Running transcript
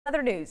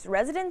Other news,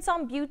 residents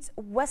on Butte's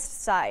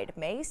west side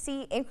may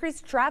see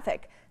increased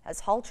traffic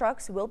as haul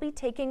trucks will be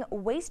taking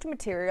waste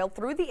material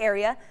through the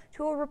area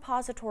to a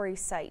repository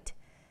site.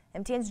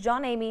 MTN's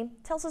John Amy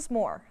tells us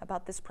more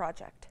about this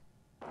project.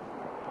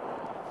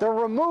 The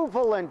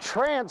removal and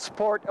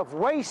transport of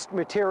waste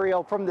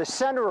material from the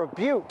center of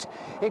Butte,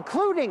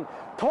 including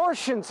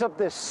portions of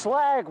the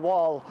slag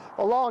wall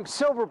along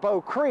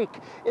Silverbow Creek,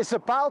 is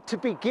about to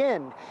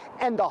begin,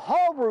 and the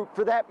haul route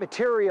for that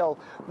material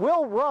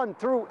will run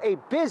through a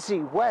busy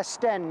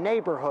West End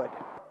neighborhood.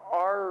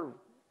 Our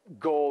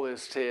goal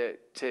is to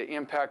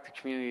impact the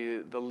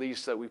community the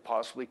least that we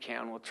possibly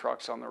can with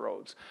trucks on the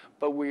roads,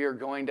 but we are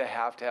going to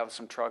have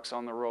some trucks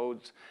on the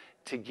roads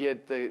to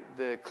get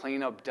the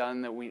cleanup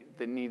done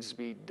that needs to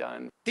be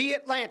done. The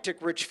Atlantic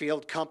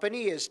Richfield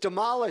Company is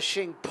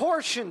demolishing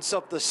portions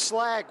of the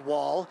slag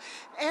wall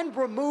and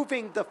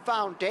removing the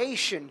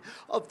foundation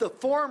of the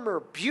former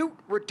Butte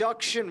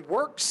Reduction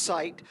Works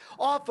site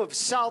off of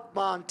South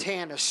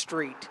Montana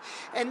Street,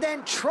 and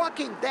then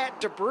trucking that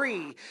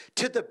debris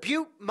to the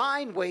Butte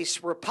Mine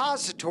Waste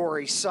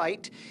Repository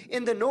site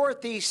in the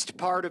northeast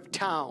part of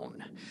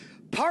town.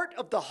 Part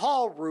of the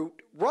haul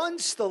route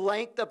runs the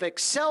length of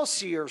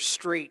Excelsior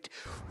Street,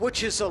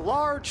 which is a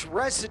large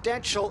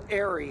residential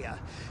area.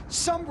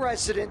 Some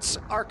residents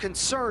are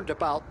concerned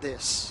about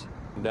this.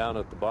 Down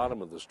at the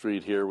bottom of the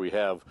street here we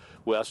have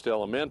West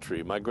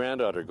Elementary. My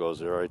granddaughter goes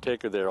there. I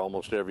take her there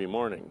almost every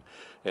morning.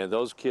 And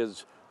those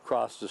kids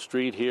cross the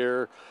street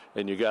here,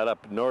 and you got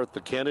up north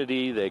to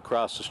Kennedy, they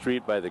cross the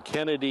street by the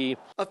Kennedy.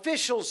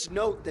 Officials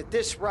note that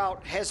this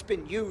route has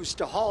been used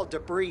to haul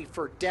debris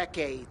for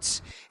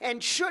decades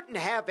and shouldn't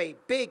have a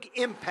big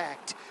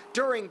impact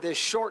during this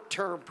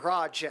short-term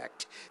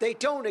project. They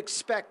don't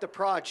expect the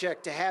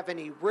project to have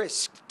any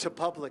risk to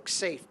public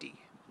safety.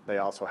 They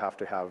also have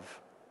to have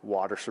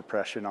water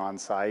suppression on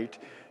site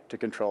to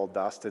control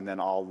dust, and then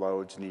all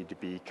loads need to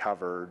be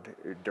covered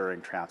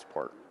during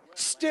transport.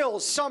 Still,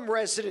 some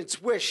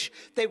residents wish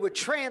they would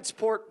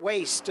transport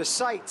waste to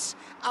sites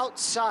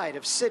outside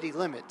of city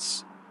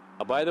limits.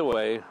 By the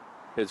way,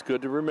 it's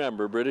good to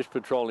remember British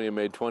Petroleum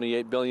made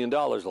 $28 billion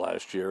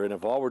last year, and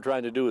if all we're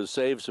trying to do is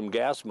save some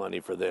gas money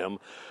for them,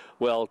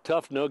 well,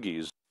 tough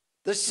noogies.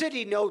 The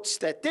city notes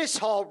that this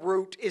haul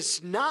route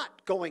is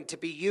not going to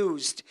be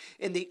used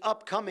in the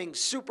upcoming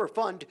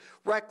Superfund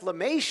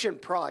reclamation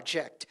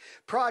project.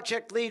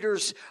 Project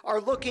leaders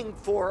are looking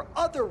for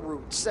other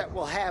routes that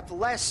will have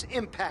less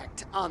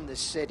impact on the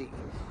city.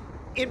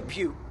 In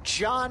Butte,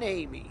 John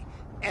Amy,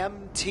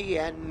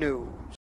 MTN News.